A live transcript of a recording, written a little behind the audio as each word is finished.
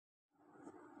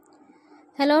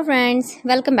Hello friends,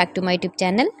 welcome back to my YouTube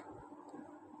channel.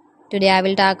 Today I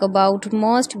will talk about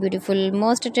most beautiful,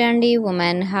 most trendy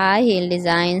women high heel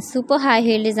designs, super high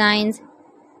heel designs,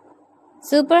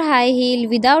 super high heel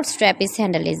without strappy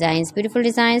sandal designs, beautiful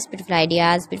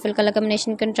ideas, beautiful color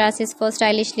combination contrasts for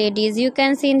stylish ladies. You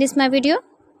can see in this my video.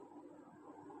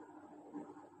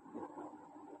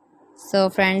 So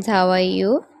friends, how are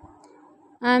you?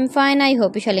 I'm fine. I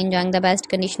hope you shall enjoying the best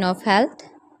condition of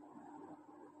health.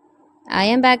 I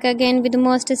am back again with the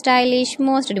most stylish,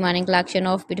 most demanding collection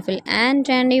of beautiful and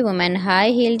trendy women high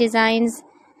heel designs,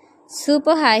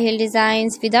 super high heel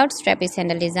designs without strappy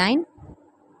sandal design.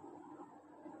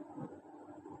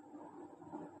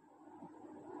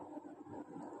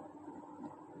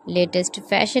 Latest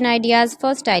fashion ideas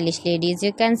for stylish ladies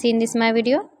you can see in this my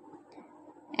video.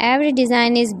 Every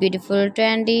design is beautiful,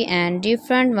 trendy and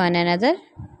different one another.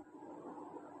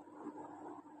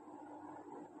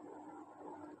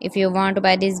 If you want to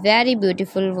buy these very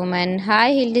beautiful women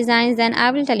high heel designs, then I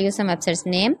will tell you some websites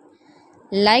name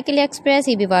like AliExpress,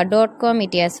 eBay.com,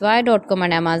 ETSY.com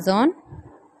and Amazon.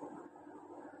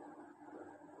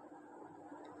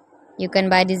 You can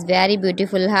buy these very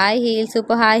beautiful high heels,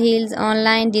 super high heels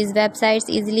online, these websites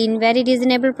easily in very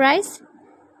reasonable price.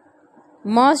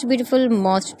 Most beautiful,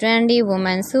 most trendy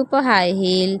women super high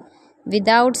heel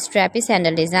without strappy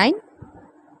sandal design.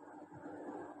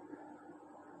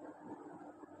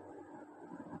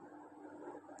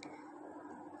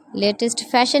 Latest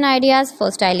fashion ideas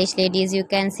for stylish ladies you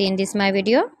can see in this my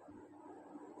video.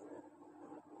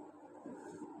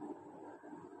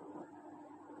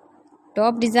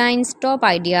 Top designs, top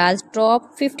ideas,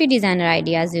 top 50 designer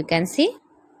ideas you can see.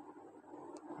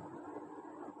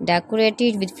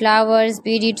 Decorated with flowers,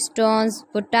 beaded stones,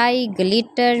 boutai,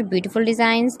 glitter, beautiful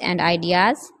designs and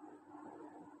ideas.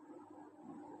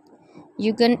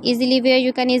 You can easily wear,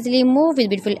 you can easily move with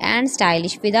beautiful and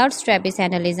stylish without strappy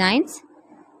sandal designs.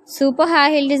 Super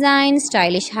high heel designs,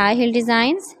 stylish high heel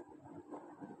designs.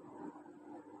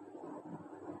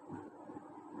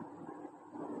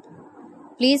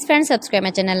 Please friends, subscribe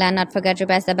my channel and not forget to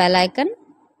press the bell icon.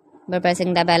 By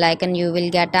pressing the bell icon, you will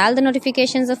get all the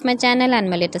notifications of my channel and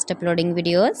my latest uploading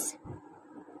videos.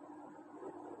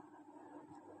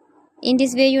 In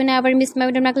this way, you never miss my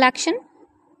video collection.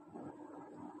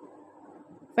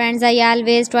 Friends, I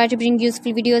always try to bring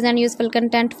useful videos and useful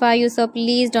content for you, so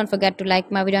please don't forget to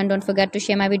like my video and don't forget to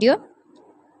share my video.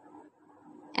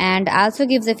 And also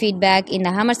give the feedback in the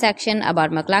comment section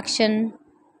about my collection.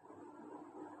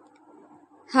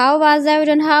 How was the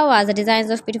video and how was the designs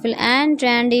of beautiful and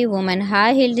trendy women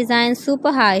high heel design,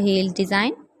 super high heel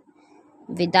design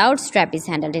without strappy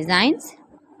sandal designs.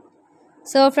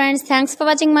 So friends, thanks for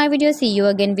watching my video. See you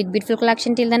again with beautiful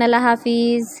collection. Till then, Allah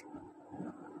Hafiz.